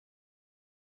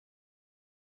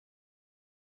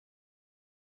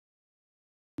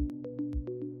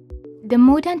The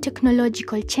modern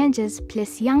technological changes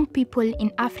place young people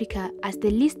in Africa as the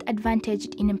least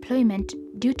advantaged in employment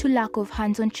due to lack of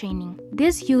hands-on training.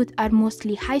 These youth are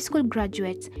mostly high school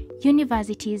graduates,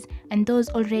 universities, and those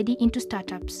already into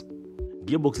startups.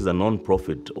 Gearbox is a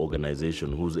non-profit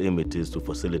organization whose aim it is to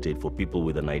facilitate for people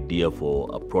with an idea for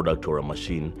a product or a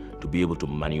machine to be able to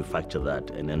manufacture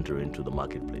that and enter into the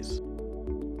marketplace.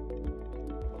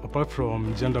 Apart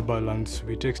from gender balance,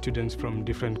 we take students from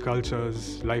different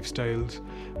cultures, lifestyles,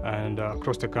 and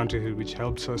across the country, which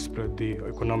helps us spread the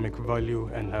economic value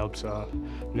and helps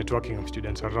networking of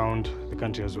students around the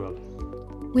country as well.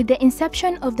 With the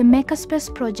inception of the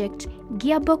Makerspace project,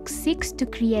 Gearbox seeks to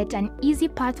create an easy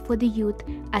path for the youth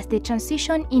as they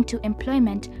transition into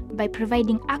employment by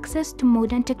providing access to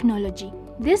modern technology.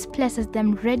 This places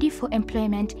them ready for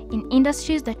employment in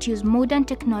industries that use modern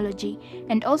technology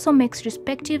and also makes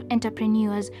respective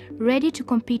entrepreneurs ready to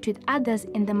compete with others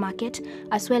in the market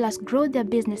as well as grow their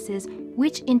businesses,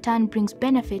 which in turn brings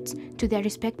benefits to their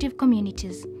respective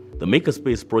communities. The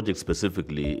Makerspace project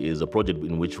specifically is a project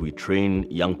in which we train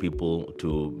young people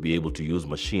to be able to use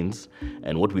machines,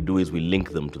 and what we do is we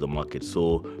link them to the market.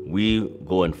 So we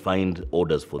go and find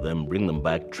orders for them, bring them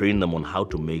back, train them on how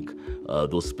to make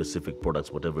those specific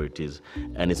products, whatever it is,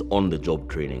 and it's on-the-job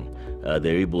training.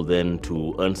 They're able then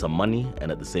to earn some money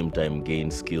and at the same time gain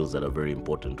skills that are very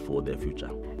important for their future.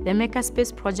 The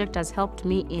Makerspace project has helped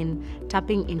me in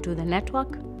tapping into the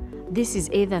network. This is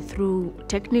either through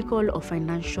technical or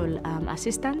financial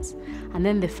assistance. And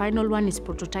then the final one is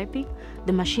prototyping.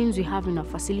 The machines we have in our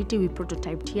facility, we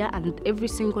prototyped here, and every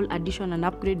single addition and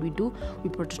upgrade we do, we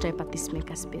prototype at this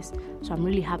Makerspace. So I'm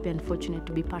really happy and fortunate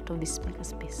to be part of this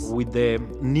Makerspace. With the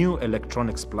new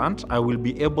electronics plant, I will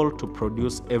be able to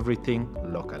produce everything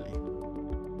locally.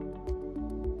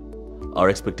 Our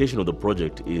expectation of the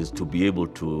project is to be able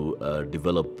to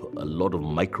develop a lot of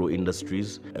micro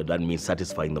industries. That means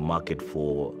satisfying the market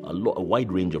for a wide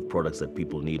range of products that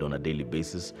people need on a daily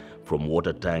basis, from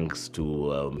water tanks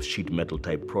to sheet metal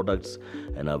type products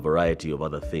and a variety of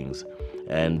other things.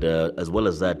 And as well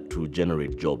as that, to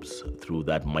generate jobs through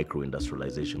that micro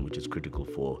industrialization, which is critical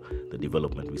for the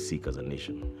development we seek as a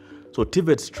nation. So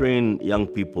TVETs train young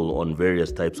people on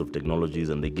various types of technologies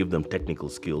and they give them technical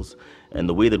skills. And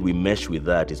the way that we mesh with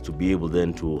that is to be able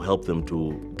then to help them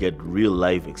to get real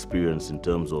life experience in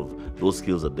terms of those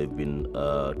skills that they've been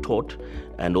taught,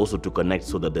 and also to connect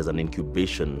so that there's an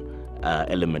incubation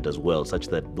element as well, such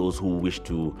that those who wish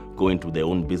to go into their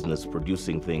own business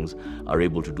producing things are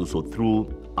able to do so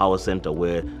through our center,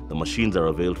 where the machines are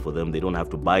available for them. They don't have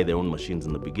to buy their own machines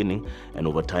in the beginning, and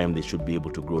over time they should be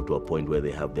able to grow to a point where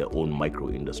they have their own micro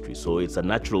industry. So it's a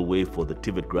natural way for the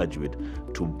TVET graduate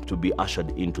to be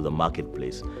ushered into the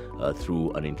marketplace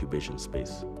through an incubation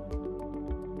space.